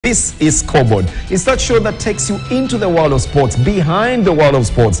This is Scoreboard. It's that show that takes you into the world of sports, behind the world of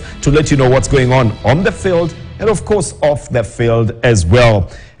sports, to let you know what's going on the field and, of course, off the field as well.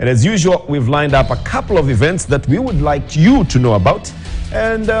 And as usual, we've lined up a couple of events that we would like you to know about,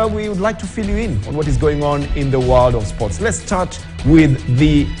 and we would like to fill you in on what is going on in the world of sports. Let's start with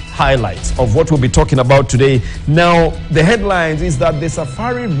the highlights of what we'll be talking about today. Now, the headlines is that the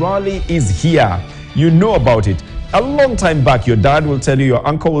Safari Rally is here. You know about it. A long time back, your dad will tell you, your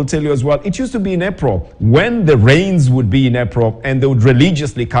uncle will tell you as well, it used to be in April, when the rains would be in April, and they would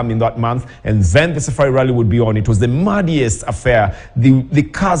religiously come in that month, and then the Safari Rally would be on. It was the muddiest affair. The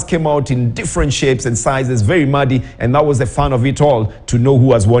cars came out in different shapes and sizes, very muddy, and that was the fun of it all, to know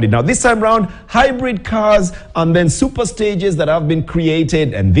who has won it. Now, this time around, hybrid cars and then super stages that have been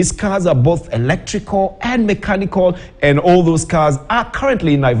created, and these cars are both electrical and mechanical, and all those cars are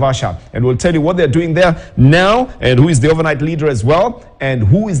currently in Naivasha, and we'll tell you what they're doing there now, and who is the overnight leader as well, and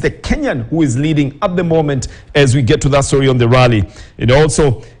who is the Kenyan who is leading at the moment as we get to that story on the rally. And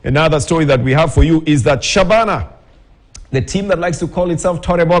also, another story that we have for you is that Shabana, the team that likes to call itself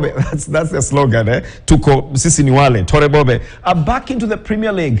Torebobe, that's their slogan, Tuko Sisi Niwale, Torebobe, are back into the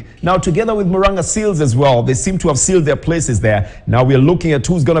Premier League. Now, together with Moranga Seals as well, they seem to have sealed their places there. Now, we're looking at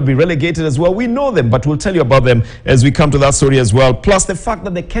who's going to be relegated as well. We know them, but we'll tell you about them as we come to that story as well. Plus, the fact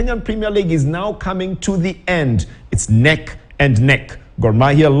that the Kenyan Premier League is now coming to the end. It's neck and neck. Gor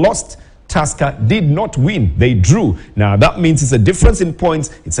Mahia lost. Tusker did not win. They drew. Now, that means it's a difference in points.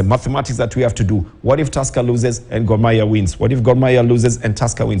 It's a mathematics that we have to do. What if Tusker loses and Gor Mahia wins? What if Gor Mahia loses and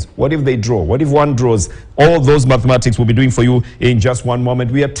Tusker wins? What if they draw? What if one draws? All those mathematics we'll be doing for you in just one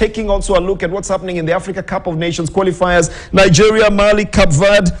moment. We are taking also a look at what's happening in the Africa Cup of Nations qualifiers. Nigeria, Mali, Cape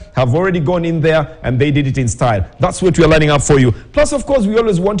Verde have already gone in there, and they did it in style. That's what we are lining up for you. Plus, of course, we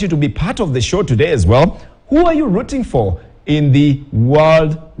always want you to be part of the show today as well. Who are you rooting for in the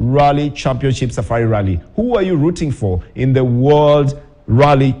World Rally Championship Safari Rally? Who are you rooting for in the World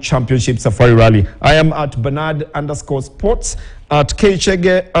Rally Championship Safari Rally? I am at Bernard_sports, at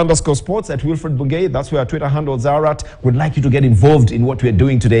Kchege_sports, at Wilfred Bungay. That's where our Twitter handles are at. We'd like you to get involved in what we're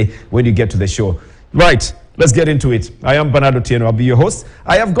doing today when you get to the show. Right, let's get into it. I am Bernard Otieno. I'll be your host.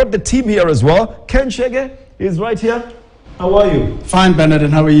 I have got the team here as well. Ken Chege is right here. How are you? Fine, Bernard,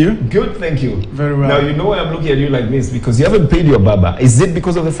 and how are you? Good, thank you. Very well. Now, you know why I'm looking at you like this? Because you haven't paid your baba. Is it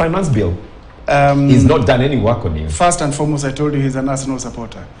because of the finance bill? He's not done any work on you. First and foremost, I told you he's an Arsenal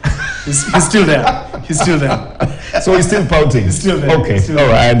supporter. He's still there. He's still there. So he's still pouting? He's still there. Okay, all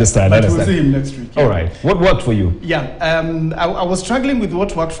right, I understand. But we'll see him next week. Yeah. All right. What worked for you? Yeah, I was struggling with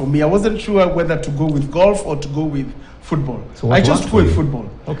what worked for me. I wasn't sure whether to go with golf or to go with football. So I just go with football.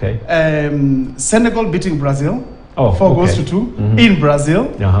 Okay. Senegal beating Brazil. 4 goals to 2 in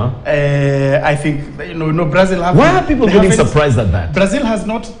Brazil. I think Brazil have. Why are people getting surprised at that? Brazil has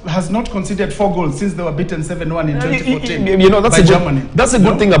not conceded 4 goals since they were beaten 7-1 in 2014. That's a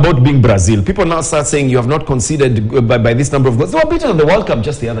good thing about being Brazil. People now start saying you have not conceded by this number of goals. They were beaten in the World Cup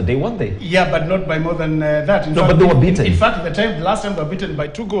just the other day, weren't they? Yeah, but not by more than that. But they were beaten. In fact, the last time they were beaten by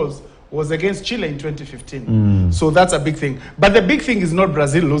 2 goals was against Chile in 2015. So that's a big thing. But the big thing is not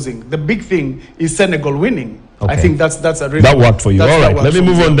Brazil losing. The big thing is Senegal winning. Okay. I think that's a really... That worked for you. All right, let me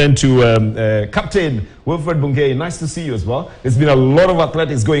move on then to Captain Wilfred Bungay. Nice to see you as well. There's been a lot of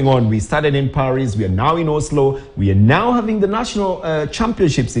athletics going on. We started in Paris. We are now in Oslo. We are now having the national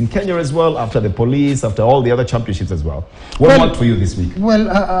championships in Kenya as well, after the police, after all the other championships as well. What worked for you this week? Well,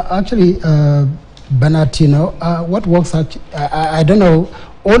 actually, Bernard, what works, I don't know,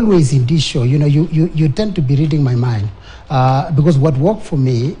 always in this show, you tend to be reading my mind. Because what worked for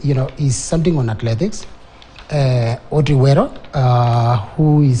me, is something on athletics. Audrey Wero,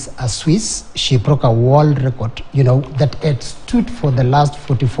 who is a Swiss, she broke a world record, that had stood for the last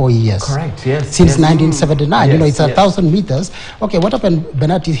 44 years. Correct, yes. Since 1979, yes, it's 1,000 meters. Okay, what happened,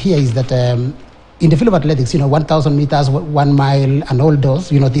 Bernard, here is that in the field of athletics, 1,000 meters, 1 mile, and all those,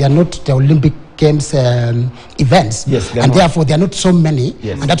 they are not the Olympic Games events, and therefore there are not so many,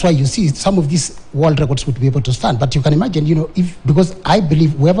 and that's why you see some of these world records would be able to stand. But you can imagine, because I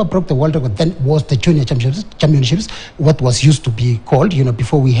believe whoever broke the world record then was the junior championships, what was used to be called,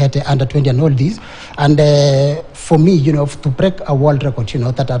 before we had under 20 and all these. And for me, to break a world record,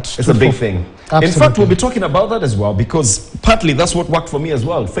 it's a big thing. Absolutely. In fact, we'll be talking about that as well, because partly that's what worked for me as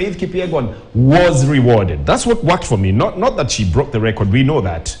well. Faith Kipyegon was rewarded. That's what worked for me. Not that she broke the record. We know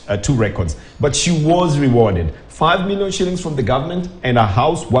that, 2 records. But she was rewarded. 5 million shillings from the government and a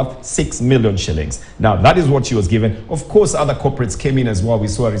house worth 6 million shillings. Now, that is what she was given. Of course, other corporates came in as well. We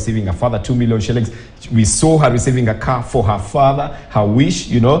saw her receiving a further 2 million shillings. We saw her receiving a car for her father, her wish,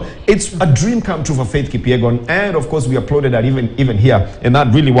 you know. It's a dream come true for Faith Kipyegon. And of course, we applauded her even here. And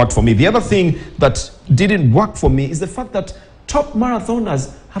that really worked for me. The other thing that didn't work for me is the fact that top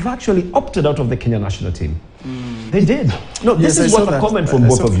marathoners have actually opted out of the Kenya national team. They did. No, this is what a comment from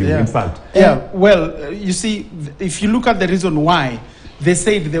both of you, in fact. Yeah, well, you see, if you look at the reason why, they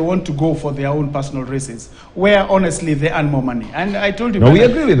said they want to go for their own personal races, where honestly they earn more money. And I told you, no, we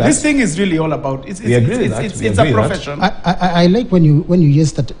agree with that. This thing is really all about. It's a profession. I like when you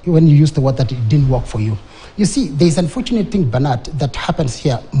use that, when you use the word that it didn't work for you. You see, there is an unfortunate thing, Bernard, that happens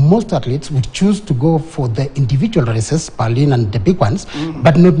here. Most athletes would choose to go for the individual races, Berlin and the big ones,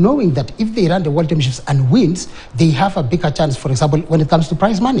 but not knowing that if they run the World Championships and wins, they have a bigger chance, for example, when it comes to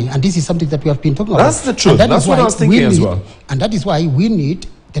prize money. And this is something that we have been talking about. That's the truth. That's what I was thinking as well. And that is why we need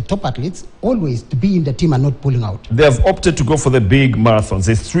the top athletes always to be in the team and not pulling out. They have opted to go for the big marathons.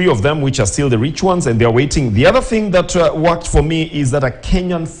 There's 3 of them which are still the rich ones, and they're waiting. The other thing that worked for me is that a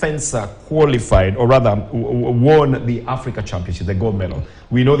Kenyan fencer qualified, or rather won the Africa Championship, the gold medal.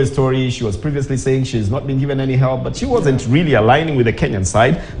 We know the story. She was previously saying she's not been given any help, but she wasn't really aligning with the Kenyan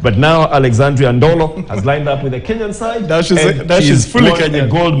side. But now Alexandria Ndolo has lined up with the Kenyan side. Now she's fully Kenyan. A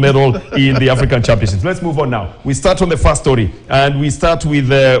gold medal in the African Championships. Let's move on now. We start on the first story, and we start with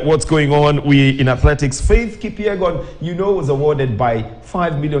what's going on in athletics. Faith Kipyegon, you know, was awarded by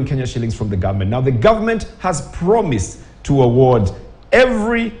 5 million Kenya shillings from the government. Now, the government has promised to award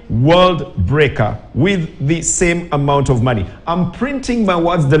every world breaker with the same amount of money. I'm printing my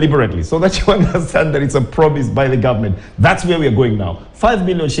words deliberately so that you understand that it's a promise by the government. That's where we're going now. 5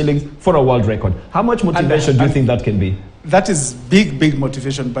 million shillings for a world record. How much motivation do you think that can be? That is big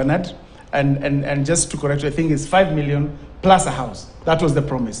motivation, Bernard. And just to correct you, I think it's 5 million plus a house. That was the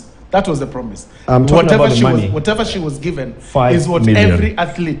promise. That was the promise. What about the money? Whatever she was given 5 is what million. Every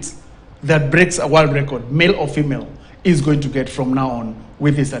athlete that breaks a world record, male or female, is going to get from now on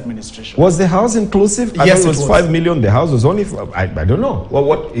with this administration. Was the house inclusive? Yes, it was 5 million. The house was only, I don't know. Well,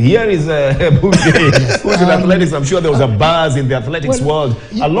 what here is who's in athletics. I'm sure there was a buzz in the athletics world.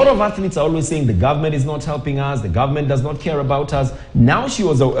 A lot of athletes are always saying the government is not helping us. The government does not care about us. Now she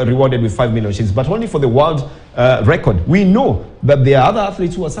was rewarded with 5 million shillings, but only for the world record. We know that there are other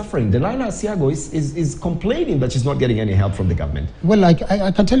athletes who are suffering. Delilah Asiago is complaining that she's not getting any help from the government. Well, I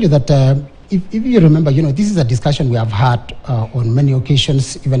can tell you that if you remember, you know, this is a discussion we have had on many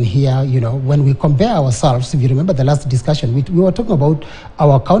occasions, even here, you know, when we compare ourselves. If you remember the last discussion, we were talking about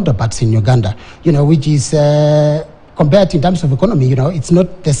our counterparts in Uganda, you know, which is compared in terms of economy, you know, it's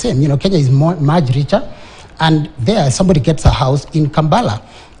not the same. You know, Kenya is much richer, and there somebody gets a house in Kampala.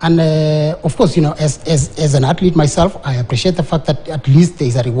 And of course, you know, as an athlete myself, I appreciate the fact that at least there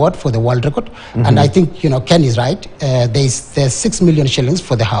is a reward for the world record. And I think, you know, Ken is right. There's 6 million shillings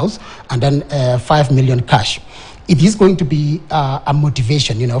for the house, and then 5 million cash. It is going to be a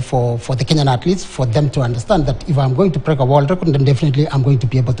motivation, you know, for the Kenyan athletes, for them to understand that if I'm going to break a world record, then definitely I'm going to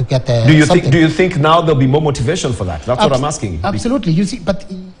be able to get something. Do you think now there'll be more motivation for that? That's what I'm asking. Absolutely. You see, but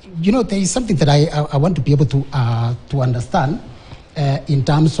you know, there is something that I want to be able to understand. In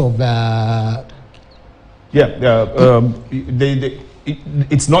terms of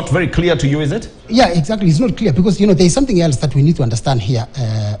it's not very clear to you, is it? Yeah, exactly. It's not clear because, you know, there is something else that we need to understand here,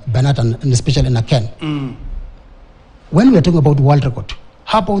 Bernard, and especially Naken. When we are talking about world record,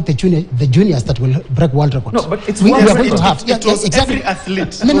 how about the juniors that will break world records? No, but it's we are going to have. It was every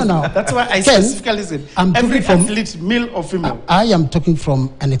athlete. No. That's why I specifically said every athlete, male or female. I am talking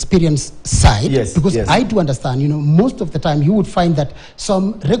from an experience side, because I do understand. You know, most of the time you would find that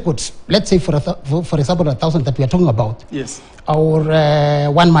some records, let's say for example 1,000 that we are talking about, or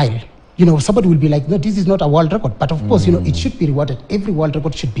 1 mile. You know, somebody will be like, no, this is not a world record. But of course, you know, it should be rewarded. Every world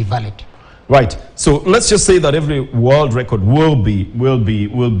record should be valid. Right. So let's just say that every world record will be well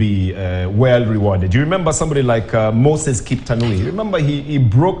rewarded. Do you remember somebody like Moses Kiptanui? Remember he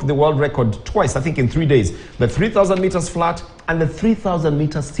broke the world record twice, I think in 3 days. The 3,000 meters flat and the 3,000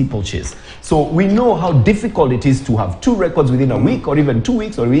 meters steeplechase. So we know how difficult it is to have 2 records within a week, or even 2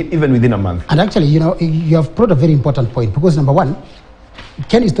 weeks, or even within a month. And actually, you know, you have brought a very important point, because number one,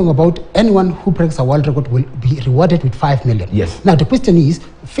 Ken is talking about anyone who breaks a world record will be rewarded with 5 million. Yes. Now the question is,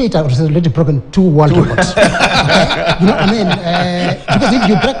 Fate has already broken 2 world records. You know, I mean, because if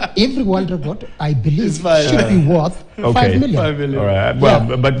you break every world record, I believe should be worth 5 million. 5 million. All right.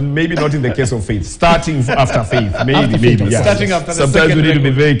 Well, but maybe not in the case of Faith. Starting after Faith, maybe. Yeah. Starting after the Sometimes we need to be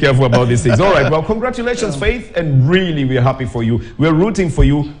record. very careful about these things. All right. Well, congratulations, Faith, and really we're happy for you. We're rooting for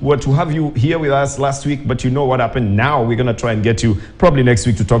you. We were to have you here with us last week, but you know what happened. Now we're gonna try and get you probably next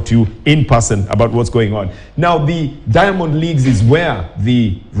week to talk to you in person about what's going on. Now the Diamond Leagues is where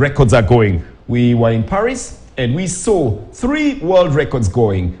the records are going. We were in Paris and we saw 3 world records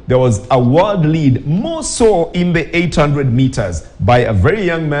going. There was a world lead, more so in the 800 meters, by a very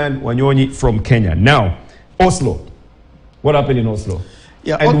young man, Wanyonyi, from Kenya. Now, Oslo. What happened in Oslo?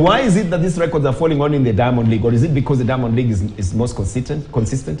 Yeah, and why is it that these records are falling on in the Diamond League? Or is it because the Diamond League is most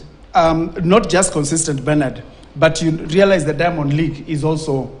consistent? Not just consistent, Bernard, but you realize the Diamond League is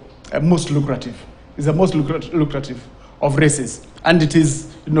also most lucrative. It's the most lucrative of races, and it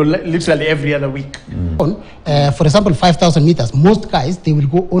is, you know, literally every other week. For example, 5,000 meters. Most guys, they will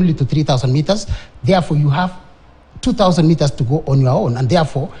go only to 3,000 meters. Therefore, you have 2,000 meters to go on your own, and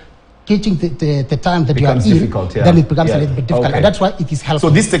therefore, catching the time that you are in, then it becomes a little bit difficult. Okay. And that's why it is helpful.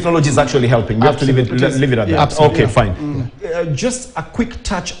 So this technology is actually helping. We have to leave it at that. Absolutely. Okay, fine. Just a quick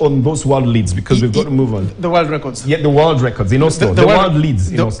touch on those world leads, because we've got to move on. The world records. Yeah, the world records in Oslo. The world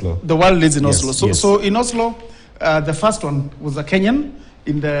leads in Oslo. The world leads in Oslo. So in Oslo, the first one was a Kenyan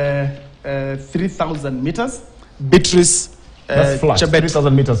in the 3,000 meters. Beatrice That's flat.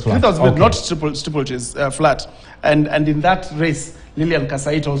 3,000 meters flat. 3,000 meters, not steeplechase, flat. And in that race, Lilian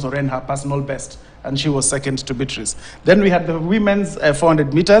Kasait also ran her personal best, and she was second to Beatrice. Then we had the women's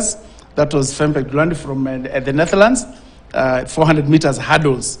 400 meters. That was Femke Glandi from the Netherlands, 400 meters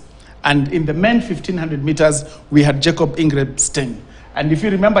hurdles. And in the men 1,500 meters, we had Jacob Ingebrigtsen. And if you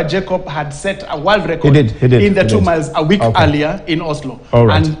remember, Jacob had set a world record in the 2 miles a week earlier in Oslo.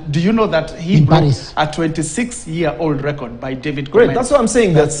 Right. And do you know that he broke a 26-year-old record by David Great, that's what I'm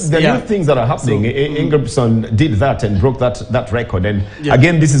saying. That's the new things that are happening. Ingebrigtsen did that and broke that record. And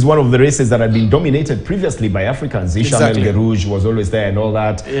again, this is one of the races that had been dominated previously by Africans. Ishamel Gerouge was always there and all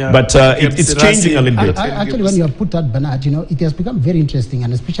that. But it's changing a little bit. Actually, when you have put that, Bernard, you know, it has become very interesting,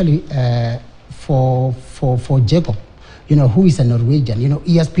 and especially for Jacob, you know, who is a Norwegian. You know,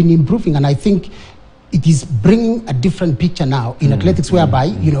 he has been improving, and I think it is bringing a different picture now in athletics, whereby,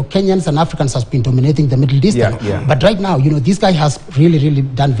 you know, Kenyans and Africans has been dominating the middle distance. But right now, you know, this guy has really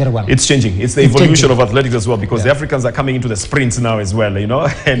done very well. It's changing. It's the evolution of athletics as well, because the Africans are coming into the sprints now as well, you know,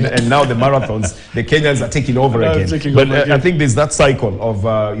 and now the marathons, the Kenyans are taking over again. But I think there's that cycle of,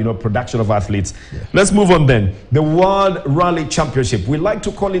 you know, production of athletes. Let's move on then. The World Rally Championship. We like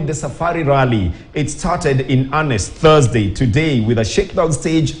to call it the Safari Rally. It started in earnest Thursday, today, with a shakedown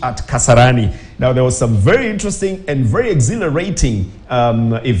stage at Kasarani. Now, there was some very interesting and very exhilarating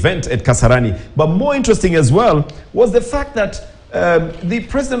event at Kasarani. But more interesting as well was the fact that the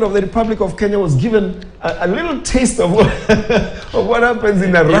President of the Republic of Kenya was given a little taste of what happens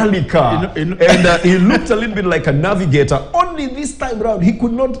in a rally car. And he looked a little bit like a navigator. Only this time around, he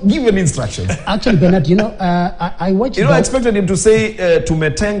could not give any instructions. Actually, Bernard, you know, I watched... You know, I expected him to say,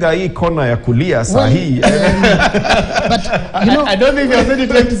 tumetenga hii kona ya kulia sahi. But, you know... I don't think he was really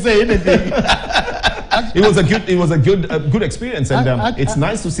trying to say anything. It was a good experience, and it's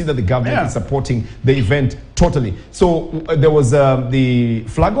nice to see that the government is supporting the event totally. So there was the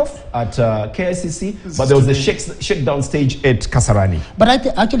flag off at KICC, but there was the shakedown stage at Kasarani. But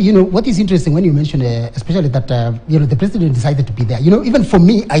actually, you know, what is interesting when you mention, especially that you know, the president decided to be there. You know, even for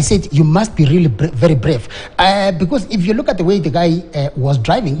me, I said you must be really very brave, because if you look at the way the guy was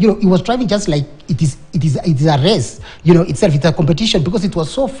driving, you know, he was driving just like it is a race. You know, itself, it's a competition, because it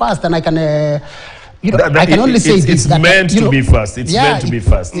was so fast, and I can. You know, I can only say it's meant to be fast. It's meant to be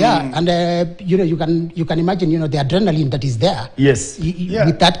fast. Yeah, and you know, you can imagine, you know, the adrenaline that is there. Yes.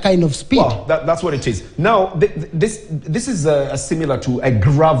 With that kind of speed. Well, that's what it is. Now, this is similar to a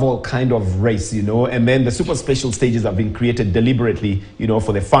gravel kind of race, you know, and then the super special stages have been created deliberately, you know,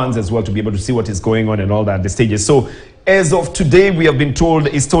 for the fans as well to be able to see what is going on and all that, the stages. So, as of today, we have been told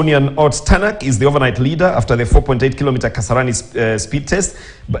Estonian Ott Tänak is the overnight leader after the 4.8-kilometer Kasarani speed test,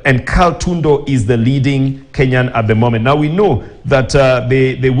 and Carl Tundo is the leading Kenyan at the moment. Now, we know that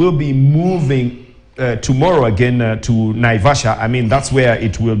they will be moving tomorrow again to Naivasha. I mean, that's where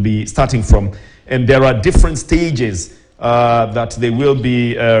it will be starting from. And there are different stages that they will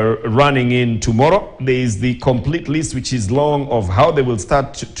be running in tomorrow. There is the complete list, which is long, of how they will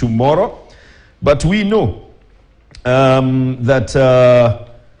start tomorrow. But we know that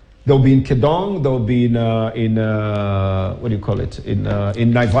They'll be in Kedong. They'll be in what do you call it? In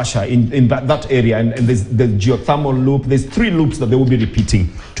Naivasha, in that area. And there's the geothermal loop. There's 3 loops that they will be repeating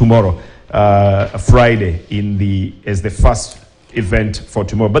tomorrow, Friday, as the first event for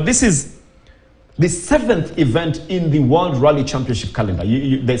tomorrow. But this is the 7th event in the World Rally Championship calendar,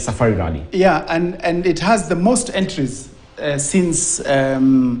 the Safari Rally. Yeah, and it has the most entries since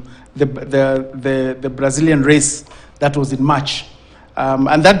the Brazilian race that was in March.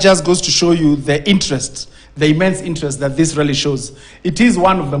 And that just goes to show you the interest, the immense interest that this rally shows. It is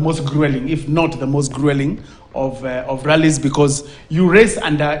one of the most grueling, if not the most grueling, of rallies, because you race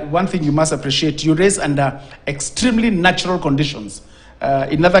under, one thing you must appreciate, you race under extremely natural conditions.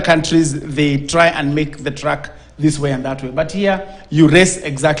 In other countries, they try and make the track this way and that way, but here you race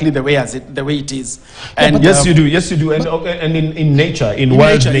exactly the way it is. And yes, you do. Yes, you do. And in nature, in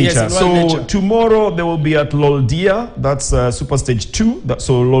wild nature. Yes, so nature. Tomorrow they will be at Loldia. That's Super Stage 2.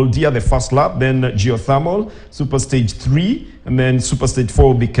 So Loldia, the first lap. Then Geothermal, Super Stage 3. And then Super Stage 4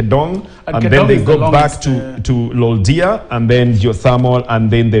 will be Kedong. And then they go back to Loldia. And then Geothermal. And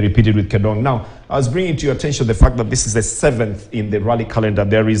then they repeat it with Kedong. Now, I was bringing to your attention the fact that this is the 7th in the rally calendar.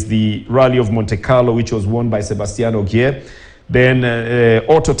 There is the Rally of Monte Carlo, which was won by Sebastian Ogier. Then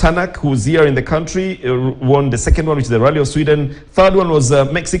Otto Tanak, who's here in the country, won the 2nd one, which is the Rally of Sweden. 3rd one was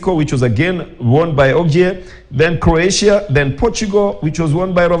Mexico, which was again won by Ogier. Then Croatia, then Portugal, which was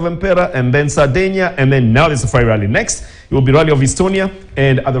won by Rovanpera, and then Sardinia, and then now the Safari Rally. Next, it will be Rally of Estonia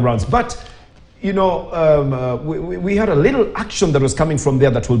and other rounds. But you know, we had a little action that was coming from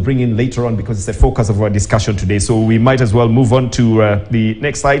there that we'll bring in later on because it's the focus of our discussion today. So we might as well move on to the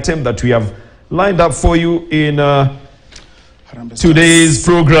next item that we have lined up for you in today's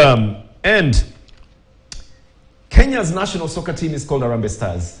program. And Kenya's national soccer team is called Harambee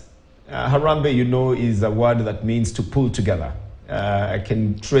Stars. Harambee, you know, is a word that means to pull together. I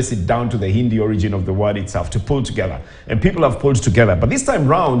can trace it down to the Hindi origin of the word itself, to pull together. And people have pulled together. But this time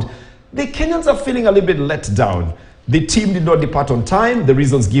round, the Kenyans are feeling a little bit let down. The team did not depart on time. The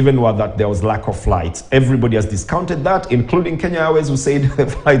reasons given were that there was lack of flights. Everybody has discounted that, including Kenya Airways, who said the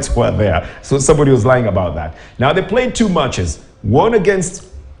flights were there. So somebody was lying about that. Now, they played 2 matches. One against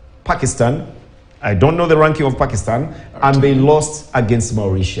Pakistan. I don't know the ranking of Pakistan. And they lost against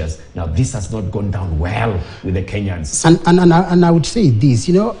Mauritius. Now, this has not gone down well with the Kenyans. And I would say this,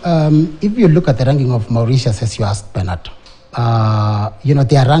 you know, if you look at the ranking of Mauritius, as you asked, Bernard, you know,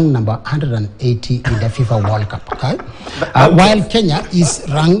 they are ranked number 180 in the FIFA World Cup, okay? While Kenya is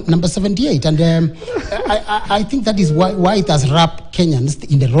ranked number 78. And I think that is why it has rubbed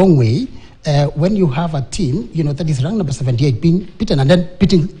Kenyans in the wrong way. When you have a team, you know, that is ranked number 78 being beaten and then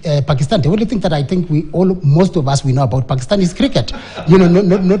beating Pakistan. The only thing that I think most of us we know about Pakistan is cricket. You know,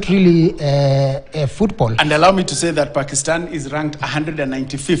 not really football. And allow me to say that Pakistan is ranked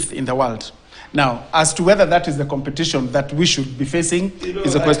 195th in the world. Now, as to whether that is the competition that we should be facing, you know,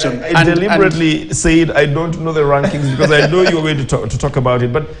 is a question. I deliberately said I don't know the rankings because I know you're going to talk about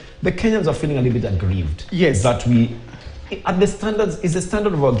it. But the Kenyans are feeling a little bit aggrieved. Yes. That we, at the standards, is the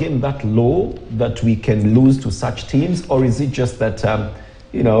standard of our game that low that we can lose to such teams? Or is it just that,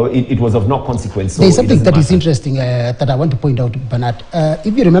 you know, it was of no consequence? So there's something that is interesting that I want to point out, Bernard.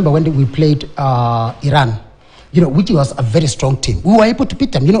 If you remember when we played Iran, you know, which was a very strong team. We were able to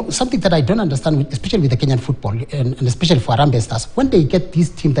beat them. You know, something that I don't understand, especially with the Kenyan football, and especially for Harambee Stars, when they get this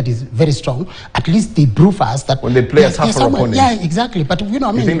team that is very strong, at least they prove us that... When they play a tougher opponent. Yeah, exactly. But, you know,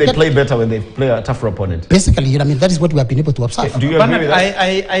 I mean... You think they play better when they play a tougher opponent? Basically, you know, I mean, that is what we have been able to observe. Do you agree with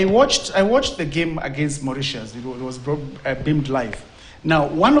that? I watched the game against Mauritius. It was beamed live. Now,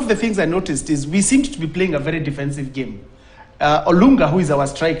 one of the things I noticed is we seemed to be playing a very defensive game. Olunga, who is our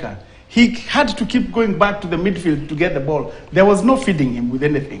striker, he had to keep going back to the midfield to get the ball. There was no feeding him with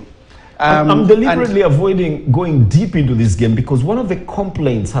anything. I'm deliberately avoiding going deep into this game because one of the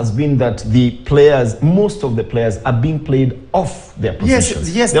complaints has been that the players, most of the players, are being played off their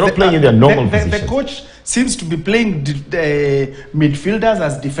positions. Yes, they're not playing in their normal positions. The coach seems to be playing midfielders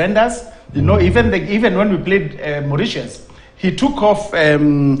as defenders. You know, even when we played Mauritius, he took off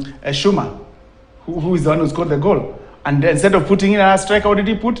Shuma, who is the one who scored the goal. And instead of putting in a striker, what did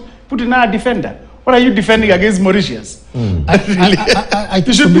he put? Put in a defender. What are you defending against Mauritius? I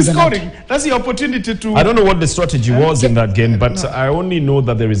you should be scoring. That's the opportunity to... I don't know what the strategy was in that game, but I only know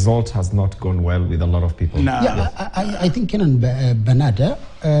that the result has not gone well with a lot of people. No. Yeah, I think, Kenan Bernard,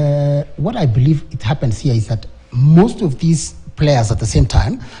 what I believe it happens here is that most of these players at the same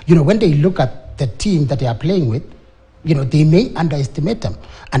time, you know, when they look at the team that they are playing with, you know, they may underestimate them.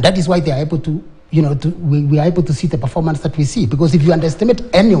 And that is why they are able to, you know, we are able to see the performance that we see. Because if you underestimate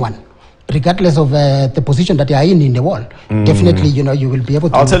anyone, regardless of the position that you are in the world, definitely, you know, you will be able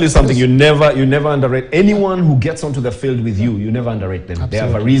to. I'll tell you something, you never underrate anyone who gets onto the field with you. You never underrate them. Absolutely. They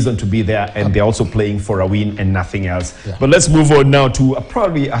have a reason to be there, and they're also playing for a win and nothing else. Yeah. But let's move on now to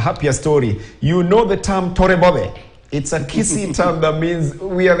probably a happier story. You know the term Tore Bobe? It's a kissy term that means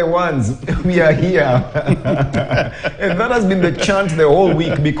we are the ones, we are here. And that has been the chant the whole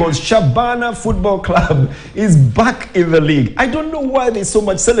week because Shabana Football Club is back in the league. I don't know why there's so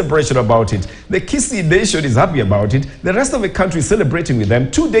much celebration about it. The Kissy Nation is happy about it. The rest of the country is celebrating with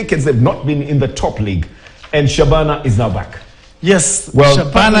them. 2 decades they've not been in the top league. And Shabana is now back. Yes, well,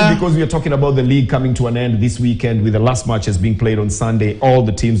 Shabana, because we are talking about the league coming to an end this weekend with the last matches being played on Sunday, all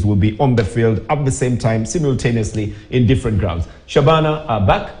the teams will be on the field at the same time, simultaneously in different grounds. Shabana are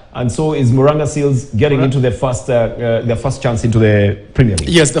back, and so is Muranga Seals getting into their first chance into the Premier League.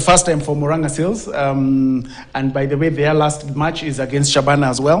 Yes, the first time for Muranga Seals. And by the way, their last match is against Shabana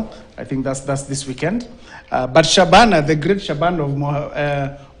as well. I think that's this weekend. But Shabana, the great Shabana of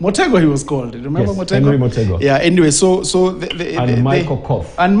Motego, he was called. Remember, yes, Motego? Henry Motego. Yeah. Anyway, so and Michael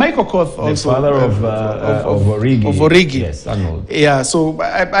Koth. And Michael Koth also, the father of Origi. Of Origi. Yes, Arnold. Yeah. So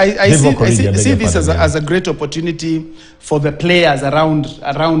I see this as a great opportunity for the players around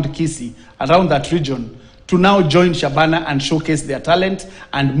Kisii, around that region, to now join Shabana and showcase their talent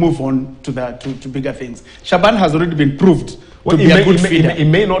and move on to bigger things. Shabana has already been proved. Well, it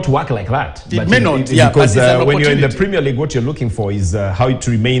may not work like that. It may not, yeah. Because when you're in the Premier League, what you're looking for is how to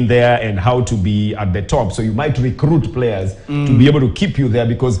remain there and how to be at the top. So you might recruit players to be able to keep you there,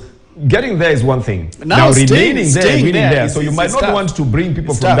 because getting there is one thing. Now remaining there and winning there. So you might not want to bring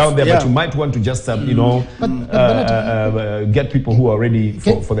people from down there, but you might want to just, you know, get people who are ready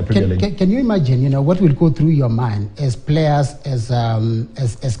for the Premier League. Can you imagine, you know, what will go through your mind as players,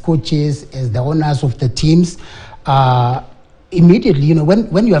 as coaches, as the owners of the teams, immediately, you know,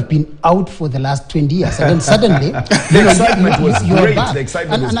 when you have been out for the last 20 years, and then suddenly, the excitement was great. The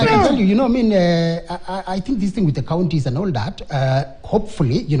excitement was great. And I can tell you, you know, I mean, I think this thing with the counties and all that,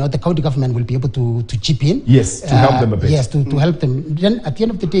 hopefully, you know, the county government will be able to chip in. Yes, to help them a bit. Yes, to help them. Then at the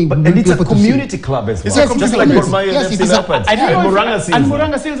end of the day, and it's a community club as well. Yes, just like Gormaya and FC Leopards and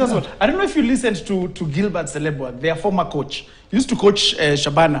Muranga Seals as well. I don't know if you listened to Gilbert Celebo, their former coach. He used to coach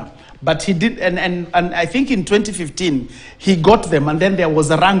Shabana. But he did, and I think in 2015, he got them, and then there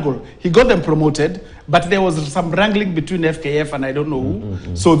was a wrangle. He got them promoted, but there was some wrangling between FKF and I don't know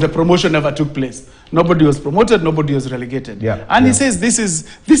who. So the promotion never took place. Nobody was promoted, nobody was relegated. Yeah, and he says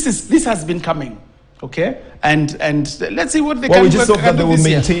this has been coming. Okay, and let's see what they can do. Well, we just hope that they will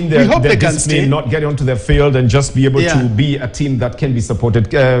maintain their discipline, not get onto the field, and just be able to be a team that can be supported.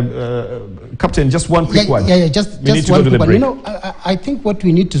 Captain, just one quick one. Just one quick one. You know, I think what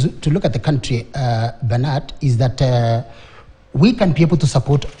we need to look at the country, Bernard, is that we can be able to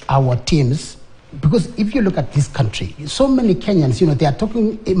support our teams. Because if you look at this country, so many Kenyans, you know, they are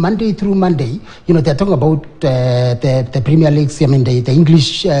talking Monday through Monday, you know, they are talking about the Premier Leagues, I mean, the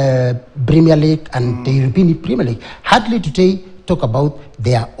English Premier League and the European Premier League, hardly today talk about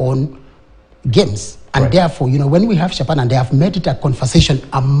their own games. And therefore, you know, when we have Shabana and they have made it a conversation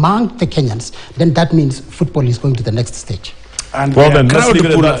among the Kenyans, then that means football is going to the next stage. And well, then, let's leave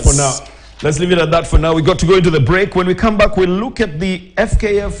it at that for now. Let's leave it at that for now. We got to go into the break. When we come back, we'll look at the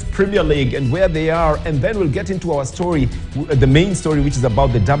FKF Premier League and where they are, and then we'll get into our story, the main story, which is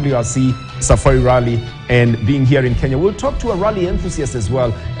about the WRC Safari Rally and being here in Kenya. We'll talk to a rally enthusiast as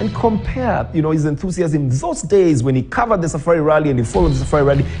well and compare, you know, his enthusiasm those days when he covered the Safari Rally and he followed the Safari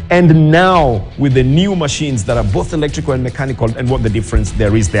Rally, and now with the new machines that are both electrical and mechanical, and what the difference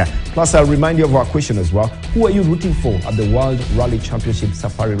there is there. Plus, I'll remind you of our question as well. Who are you rooting for at the World Rally Championship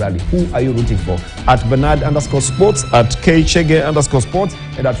Safari Rally? Who are you rooting for? At Bernard_sports, at Kchege_sports,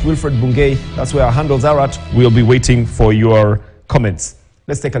 and at Wilfred Bungay. That's where our handles are at. We'll be waiting for your comments.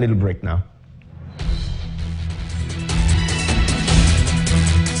 Let's take a little break now.